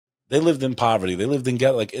They lived in poverty. They lived in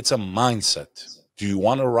ghetto. Like, it's a mindset. Do you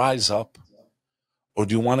want to rise up, or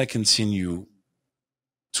do you want to continue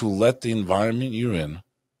to let the environment you're in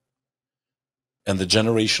and the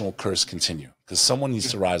generational curse continue? Because someone needs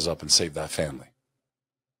to rise up and save that family.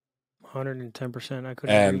 110%. I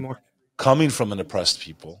couldn't agree more. Coming from an oppressed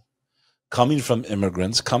people, coming from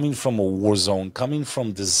immigrants, coming from a war zone, coming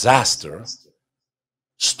from disaster,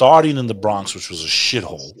 starting in the Bronx, which was a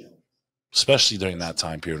shithole, especially during that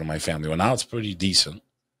time period of my family. Well, now it's pretty decent.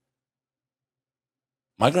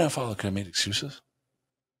 My grandfather could have made excuses.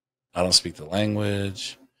 I don't speak the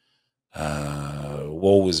language.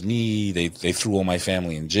 Woe was me. They threw all my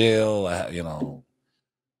family in jail.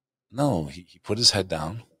 No, he put his head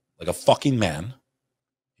down like a fucking man.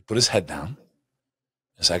 He put his head down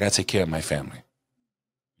and said, I got to take care of my family.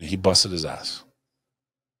 And he busted his ass.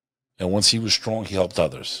 And once he was strong, he helped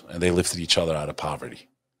others. And they lifted each other out of poverty.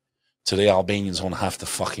 Today, Albanians own half the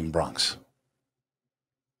fucking Bronx.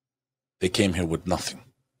 They came here with nothing.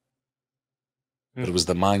 But it was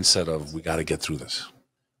the mindset of, we got to get through this.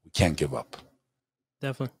 We can't give up.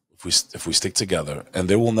 Definitely. If we stick together, and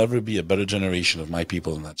there will never be a better generation of my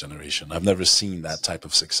people than that generation. I've never seen that type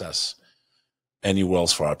of success anywhere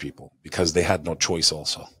else for our people, because they had no choice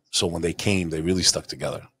also. So when they came, they really stuck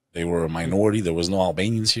together. They were a minority. There was no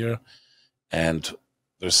Albanians here. And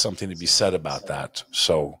there's something to be said about that.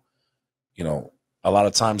 So, you know, a lot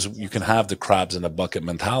of times you can have the crabs in a bucket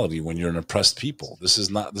mentality when you're an oppressed people. This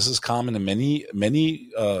is common in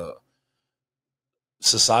many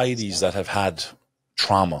societies that have had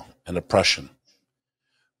trauma and oppression,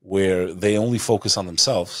 where they only focus on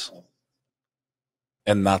themselves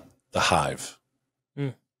and not the hive,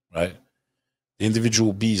 right? The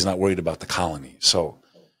individual bee is not worried about the colony. So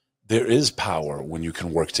there is power when you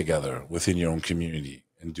can work together within your own community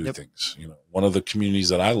and do things. You know, one of the communities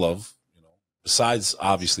that I love, besides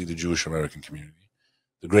obviously the Jewish American community,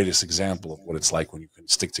 the greatest example of what it's like when you can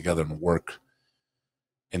stick together and work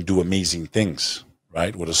and do amazing things,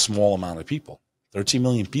 right? With a small amount of people, 13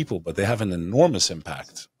 million people, but they have an enormous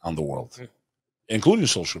impact on the world, including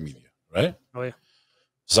social media, right? Oh yeah,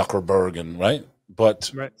 Zuckerberg and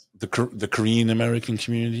but the Korean American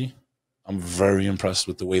community, I'm very impressed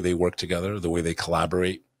with the way they work together, the way they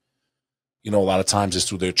collaborate. You know, a lot of times it's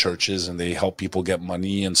through their churches, and they help people get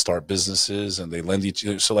money and start businesses, and they lend each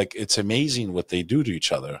other. So like, it's amazing what they do to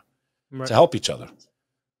each other to help each other.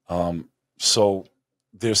 So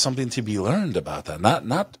there's something to be learned about that.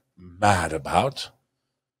 Not mad about.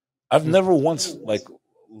 I've never once like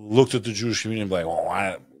looked at the Jewish community and be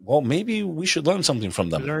like, well, maybe we should learn something from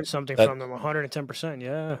them. Learn something from them, 110%.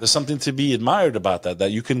 Yeah. There's something to be admired about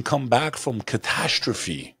that you can come back from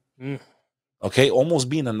catastrophe. Okay, almost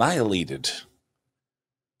being annihilated,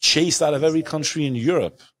 chased out of every country in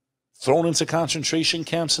Europe, thrown into concentration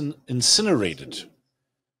camps and incinerated,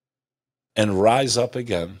 and rise up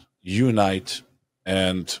again, unite,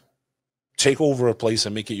 and take over a place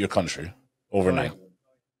and make it your country overnight.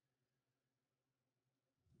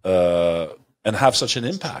 And have such an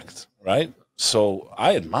impact, right? So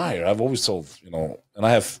I admire. I've always told, and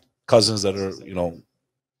I have cousins that are,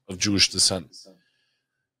 of Jewish descent.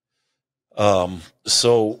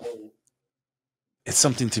 So it's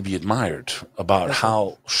something to be admired about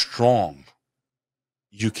how strong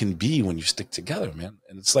you can be when you stick together, man.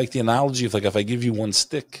 And it's like the analogy of, like, if I give you one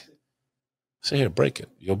stick, say, here, break it.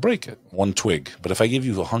 You'll break it, one twig. But if I give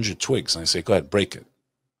you 100 twigs and I say, go ahead, break it,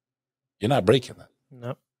 you're not breaking that.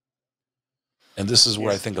 No. And this is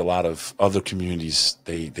where I think a lot of other communities,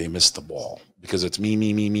 they miss the ball, because it's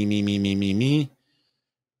me.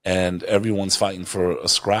 And everyone's fighting for a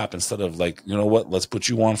scrap instead of, like, you know what, let's put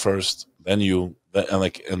you on first, then you,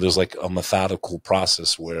 and there's like a methodical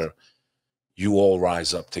process where you all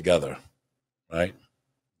rise up together, right?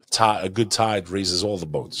 A good tide raises all the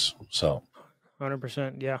boats. So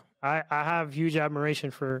 100%. Yeah. I have huge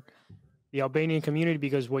admiration for the Albanian community,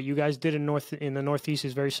 because what you guys did in the Northeast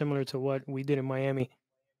is very similar to what we did in Miami.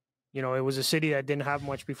 You know, it was a city that didn't have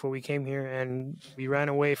much before we came here, and we ran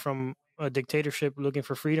away from a dictatorship looking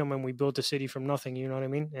for freedom, and we built a city from nothing. You know what I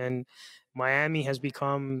mean? And Miami has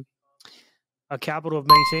become a capital of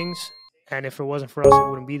many things, and if it wasn't for us, it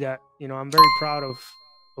wouldn't be that. You know, I'm very proud of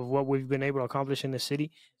what we've been able to accomplish in the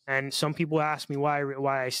city. And some people ask me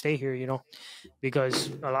why I stay here, because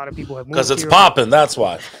a lot of people have moved. Because it's popping, that's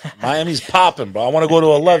why. Miami's popping, bro. I want to go to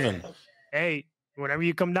 11. Hey, whenever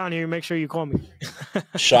you come down here, make sure you call me.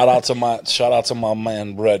 Shout out to my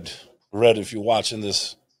man Red. Red, if you're watching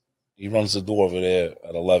this, he runs the door over there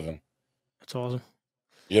at 11. That's awesome.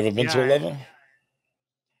 You ever been to 11?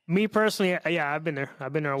 Me personally, yeah, I've been there.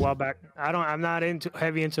 I've been there a while back. I'm not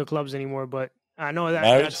heavy into clubs anymore, but I know You that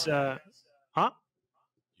married? that's huh?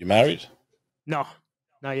 You married? No,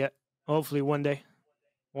 not yet. Hopefully one day.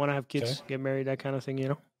 Want to have Okay. kids, get married, that kind of thing. You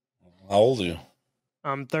know. How old are you?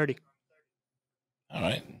 I'm 30. All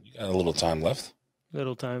right. You got a little time left.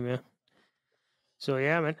 Little time, yeah. So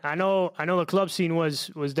yeah, man. I know the club scene was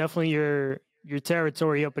definitely your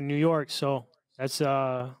territory up in New York. So that's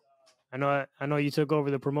I know you took over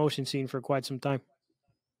the promotion scene for quite some time.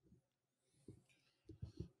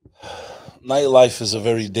 Nightlife is a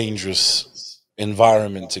very dangerous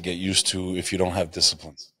environment to get used to if you don't have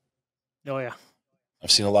discipline. Oh yeah.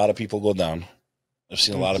 I've seen a lot of people go down. I've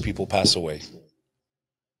seen a lot of people pass away.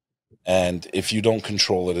 And if you don't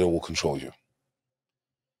control it, it will control you.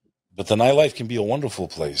 But the nightlife can be a wonderful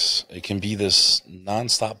place. It can be this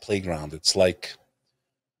nonstop playground. It's like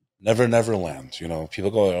Never Never Land. You know, people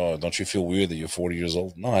go, "Oh, don't you feel weird that you're 40 years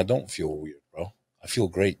old?" No, I don't feel weird, bro. I feel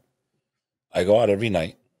great. I go out every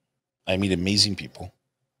night. I meet amazing people.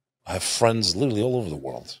 I have friends literally all over the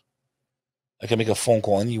world. I can make a phone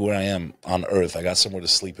call anywhere I am on earth. I got somewhere to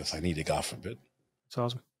sleep if I need it, God forbid. It's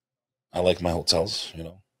awesome. I like my hotels, you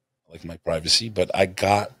know, I like my privacy, but I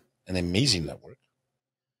got an amazing network.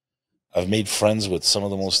 I've made friends with some of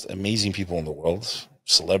the most amazing people in the world,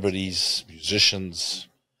 celebrities, musicians,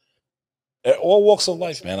 all walks of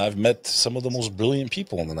life, man. I've met some of the most brilliant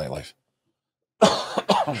people in the nightlife.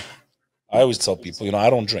 I always tell people, you know, I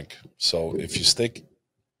don't drink. So if you stick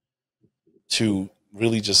to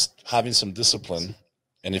really just having some discipline,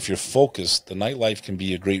 and if you're focused, the nightlife can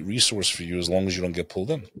be a great resource for you as long as you don't get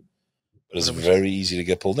pulled in. But it's 100%. very easy to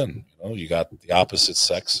get pulled in. You know, you got the opposite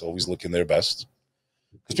sex always looking their best.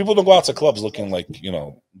 Because people don't go out to clubs looking like, you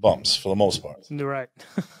know, bums for the most part. You're right.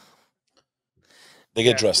 They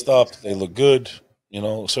get dressed up, they look good, you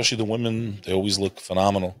know, especially the women, they always look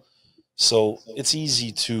phenomenal. So it's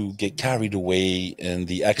easy to get carried away in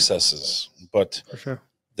the excesses. But For sure.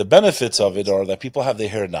 the benefits of it are that people have their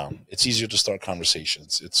hair down. It's easier to start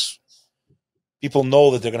conversations. It's people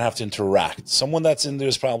know that they're going to have to interact. Someone that's in there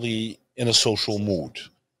is probably in a social mood.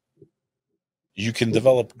 You can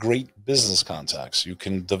develop great business contacts. You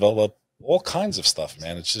can develop all kinds of stuff,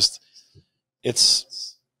 man. It's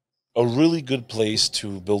a really good place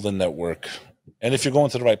to build a network. And if you're going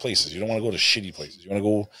to the right places, you don't want to go to shitty places. You want to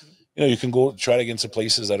go, you know, you can go try to get into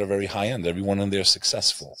places that are very high end. Everyone in there is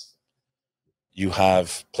successful. You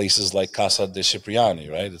have places like Casa de Cipriani,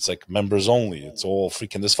 right? It's like members only. It's all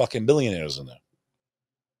freaking, there's fucking billionaires in there.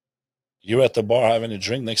 You're at the bar having a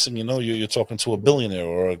drink. Next thing you know, you're talking to a billionaire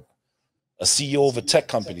or a CEO of a tech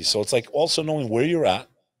company. So it's like also knowing where you're at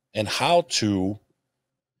and how to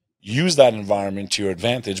use that environment to your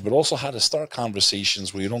advantage, but also how to start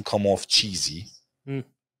conversations where you don't come off cheesy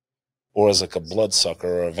or as like a bloodsucker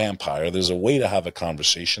or a vampire. There's a way to have a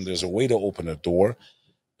conversation. There's a way to open a door.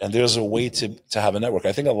 And there's a way to have a network.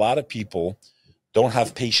 I think a lot of people don't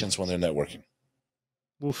have patience when they're networking.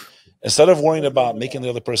 Oof. Instead of worrying about making the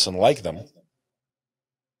other person like them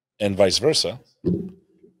and vice versa,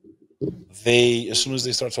 they, as soon as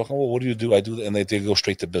they start talking, well, what do you do? I do, and they go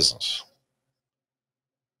straight to business.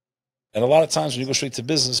 And a lot of times when you go straight to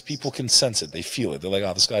business, people can sense it. They feel it. They're like,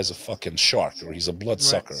 oh, this guy's a fucking shark or he's a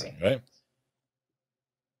bloodsucker, right?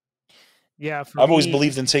 Yeah. I've always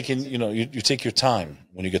believed in taking, you know, you take your time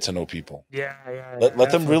when you get to know people. Yeah.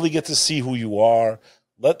 Let them really get to see who you are.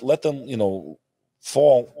 Let them, you know,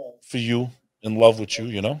 fall for you, in love with you,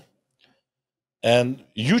 you know? And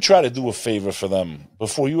you try to do a favor for them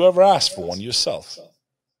before you ever ask for one yourself.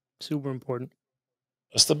 Super important.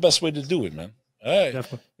 That's the best way to do it, man.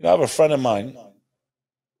 Definitely. You know, I have a friend of mine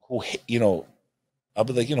who, you know, I'll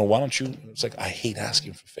be like, you know, why don't you? It's like, I hate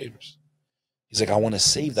asking for favors. He's like, I want to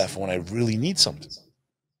save that for when I really need something.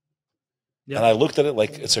 Yeah. And I looked at it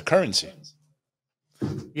like it's a currency.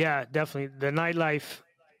 Yeah, definitely. The nightlife,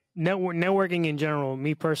 networking in general,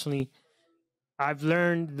 me personally, I've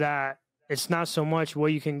learned that it's not so much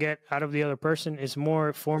what you can get out of the other person. It's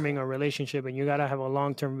more forming a relationship, and you got to have a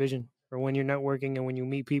long-term vision for when you're networking and when you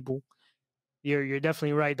meet people. You're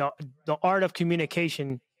definitely right. The art of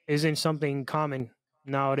communication isn't something common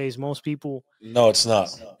nowadays. Most people. No, it's not.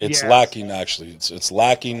 It's lacking, actually. It's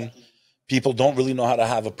lacking. People don't really know how to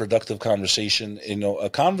have a productive conversation. You know, a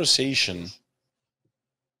conversation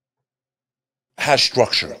has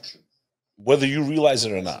structure, whether you realize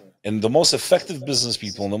it or not. And the most effective business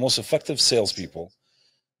people and the most effective salespeople,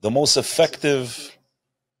 the most effective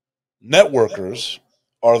networkers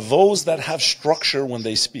are those that have structure when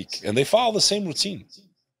they speak. And they follow the same routine.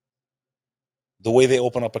 The way they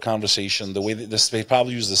open up a conversation, the way they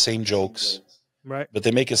probably use the same jokes. Right. But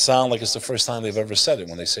they make it sound like it's the first time they've ever said it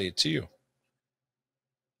when they say it to you.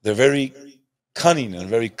 They're very cunning and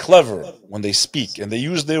very clever when they speak, and they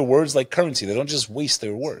use their words like currency. They don't just waste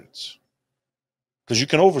their words, because you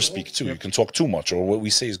can overspeak too. You can talk too much, or what we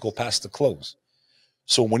say is go past the close.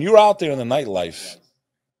 So when you're out there in the nightlife,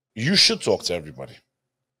 you should talk to everybody,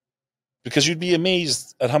 because you'd be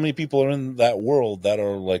amazed at how many people are in that world that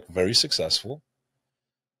are like very successful,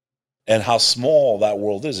 and how small that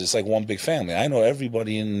world is. It's like one big family. I know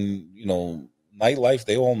everybody in, nightlife.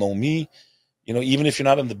 They all know me. Even if you're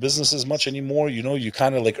not in the business as much anymore, you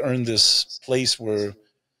kind of like earn this place where,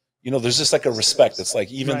 there's just like a respect. It's like,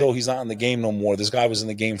 even though he's not in the game no more, this guy was in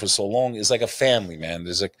the game for so long. It's like a family, man.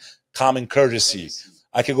 There's like common courtesy.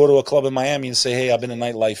 I could go to a club in Miami and say, hey, I've been in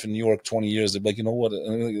nightlife in New York 20 years. They're like, you know what?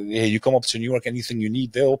 Hey, you come up to New York, anything you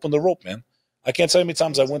need, they'll open the rope, man. I can't tell you how many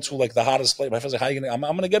times I went to like the hottest place. My friend's like, how you gonna? I'm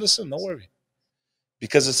gonna get us in. Don't worry,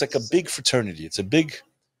 because it's like a big fraternity. It's a big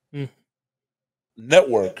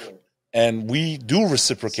network, and we do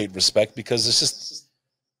reciprocate respect, because it's just,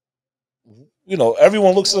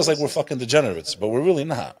 everyone looks at us like we're fucking degenerates, but we're really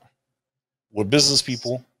not. We're business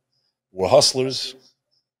people. We're hustlers,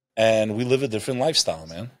 and we live a different lifestyle,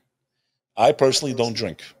 man. I personally don't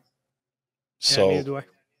drink, so neither do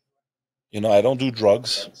I. I don't do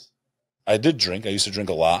drugs. I did drink. I used to drink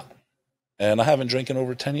a lot, and I haven't drank in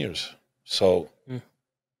over 10 years. So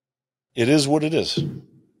it is what it is.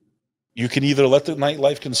 You can either let the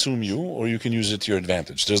nightlife consume you, or you can use it to your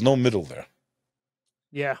advantage. There's no middle there.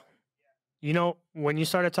 Yeah. When you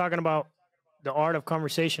started talking about the art of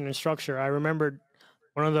conversation and structure, I remembered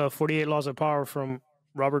one of the 48 Laws of Power from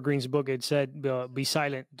Robert Greene's book. It said, be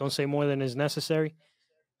silent. Don't say more than is necessary.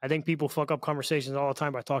 I think people fuck up conversations all the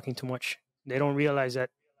time by talking too much. They don't realize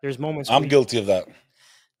that there's moments. I'm guilty of that.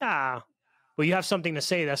 But you have something to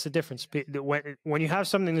say. That's the difference. When you have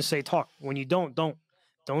something to say, talk. When you don't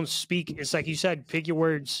speak. It's like you said, pick your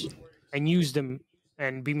words and use them,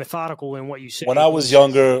 and be methodical in what you say. When I was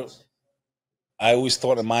younger, I always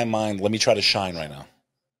thought in my mind, let me try to shine right now.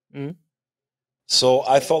 Mm-hmm. So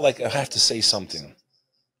I felt like I have to say something.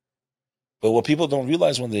 But what people don't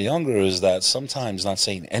realize when they're younger is that sometimes not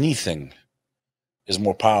saying anything is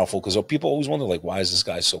more powerful, because people always wonder, like, why is this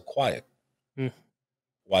guy so quiet?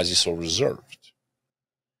 Why is he so reserved?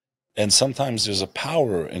 And sometimes there's a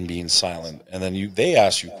power in being silent, and then they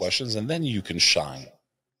ask you questions, and then you can shine,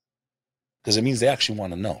 because it means they actually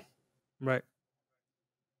want to know. Right.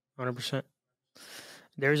 100%.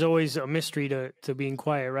 There's always a mystery to being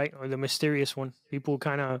quiet, right? Or the mysterious one. People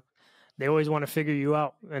they always want to figure you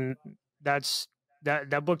out, and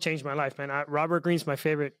that book changed my life, man. Robert Greene's my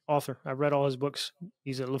favorite author. I've read all his books.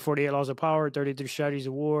 He's at 48 Laws of Power, 33 Strategies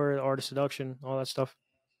of War, The Art of Seduction, all that stuff.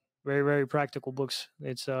 Very, very practical books.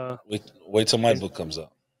 It's wait till my book comes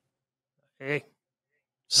out. Hey,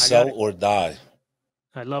 Sell or Die.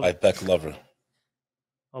 I love by it. Bek Lover.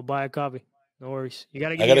 I'll buy a copy. No worries. You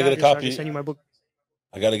gotta get a copy. So I can send you my book.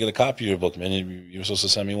 I gotta get a copy of your book, man. You were supposed to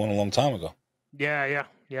send me one a long time ago. Yeah.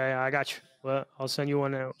 I got you. Well, I'll send you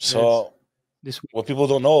one out. So this week. What people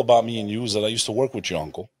don't know about me and you is that I used to work with your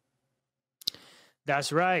uncle.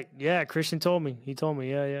 That's right. Yeah, Christian told me. He told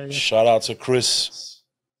me. Yeah. Shout out to Chris.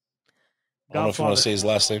 I don't know if you want to say his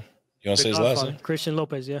last name. You want to say his last name? Christian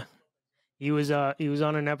Lopez, yeah. He was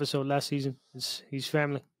on an episode last season. He's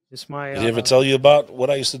family. It's my. Did he ever tell you about what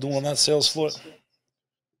I used to do on that sales floor?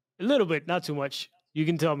 A little bit, not too much. You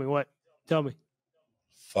can tell me what. Tell me.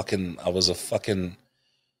 I was a fucking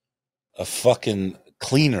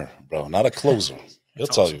cleaner, bro, not a closer. He'll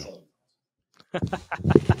tell you.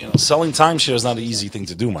 Selling timeshare is not an easy thing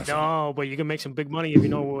to do, my friend. No, but you can make some big money if you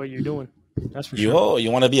know what you're doing. That's for sure. You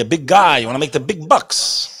want to be a big guy. You want to make the big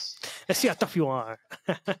bucks. Let's see how tough you are.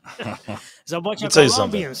 There's a bunch of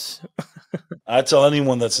Colombians. I tell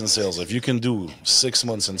anyone that's in sales, if you can do 6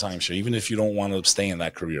 months in timeshare, even if you don't want to stay in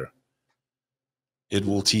that career, it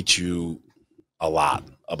will teach you a lot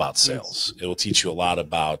about sales. It will teach you a lot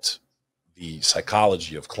about the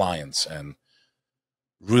psychology of clients, and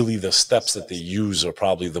really the steps that they use are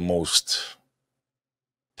probably the most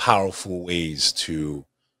powerful ways to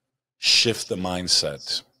shift the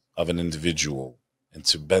mindset of an individual and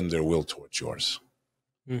to bend their will towards yours.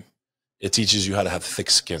 It teaches you how to have thick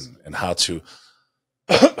skin and how to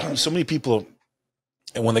so many people,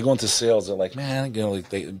 and when they go into sales, they're like, man,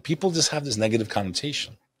 people just have this negative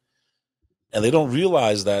connotation, and they don't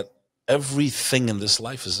realize that everything in this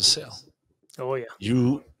life is a sale. Oh yeah.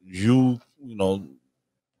 You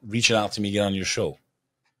reaching out to me, get on your show.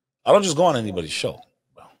 I don't just go on anybody's show.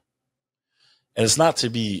 And it's not to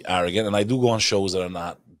be arrogant, and I do go on shows that are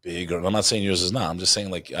not big, or I'm not saying yours is not. I'm just saying,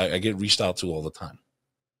 like, I get reached out to all the time.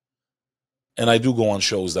 And I do go on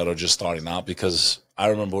shows that are just starting out, because I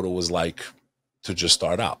remember what it was like to just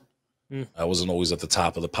start out. I wasn't always at the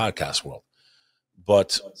top of the podcast world.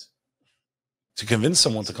 But to convince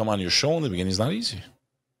someone to come on your show in the beginning is not easy.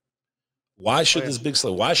 Why should this big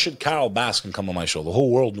celebrity? Why should Carol Baskin come on my show? The whole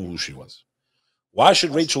world knew who she was. Why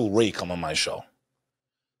should Rachel Ray come on my show?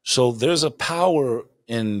 So there's a power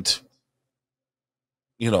in,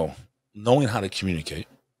 knowing how to communicate.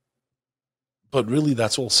 But really,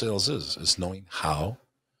 that's all sales is knowing how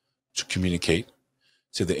to communicate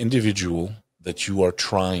to the individual that you are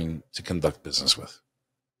trying to conduct business with.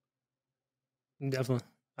 Definitely.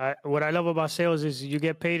 What I love about sales is you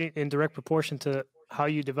get paid in direct proportion to how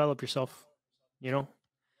you develop yourself.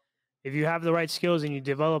 If you have the right skills and you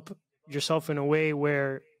develop yourself in a way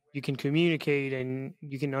where you can communicate and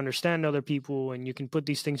you can understand other people and you can put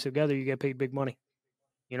these things together, you get paid big money.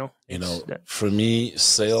 For me,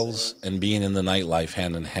 sales and being in the nightlife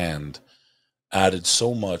hand in hand added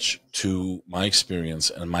so much to my experience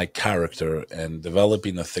and my character and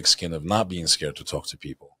developing a thick skin of not being scared to talk to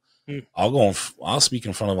people. I'll speak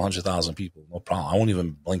in front of 100,000 people, no problem. I won't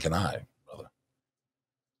even blink an eye, brother.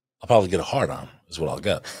 I'll probably get a hard on, is what I'll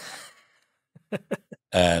get.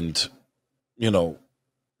 And,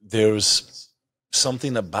 there's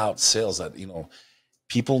something about sales that,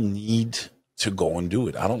 people need to go and do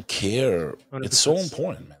it. I don't care. 100%. It's so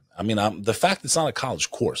important, man. I mean, the fact it's not a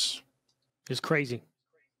college course is crazy.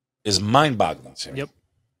 Is mind-boggling to me. Yep.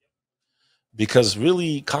 Because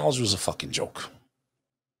really, college was a fucking joke.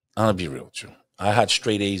 I'm going to be real with you. I had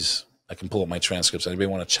straight A's. I can pull up my transcripts. Anybody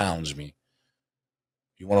want to challenge me?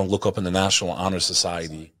 You want to look up in the National Honor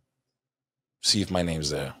Society, see if my name's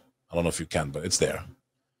there. I don't know if you can, but it's there.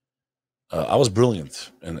 I was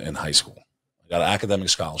brilliant in high school. I got an academic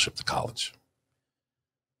scholarship to college.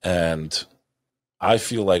 And I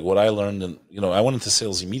feel like what I learned, I went into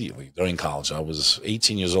sales immediately during college. I was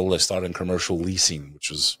 18 years old. I started in commercial leasing, which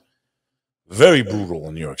was very brutal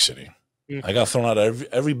in New York City. I got thrown out of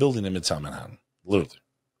every building in Midtown Manhattan, literally.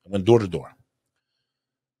 I went door to door.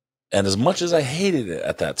 And as much as I hated it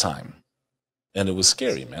at that time, and it was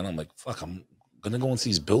scary, man, I'm like, fuck, I'm going to go into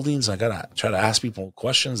these buildings. I got to try to ask people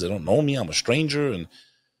questions. They don't know me. I'm a stranger. And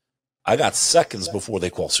I got seconds before they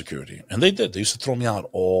called security. And they did. They used to throw me out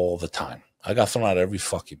all the time. I got thrown out of every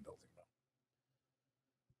fucking building.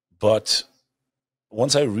 But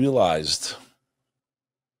once I realized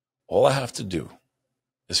all I have to do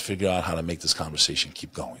is figure out how to make this conversation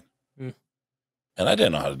keep going. And I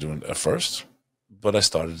didn't know how to do it at first, but I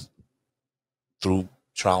started through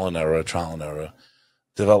trial and error,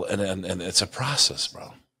 develop, and it's a process,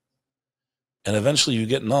 bro. And eventually you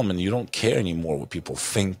get numb and you don't care anymore what people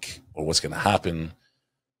think or what's going to happen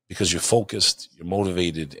because you're focused, you're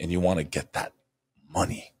motivated, and you want to get that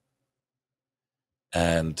money.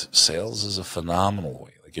 And sales is a phenomenal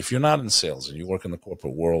way. Like if you're not in sales and you work in the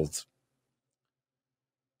corporate world,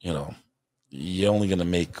 you're only going to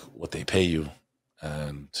make what they pay you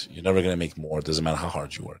and you're never going to make more. It doesn't matter how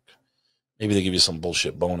hard you work. Maybe they give you some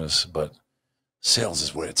bullshit bonus, but sales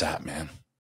is where it's at, man.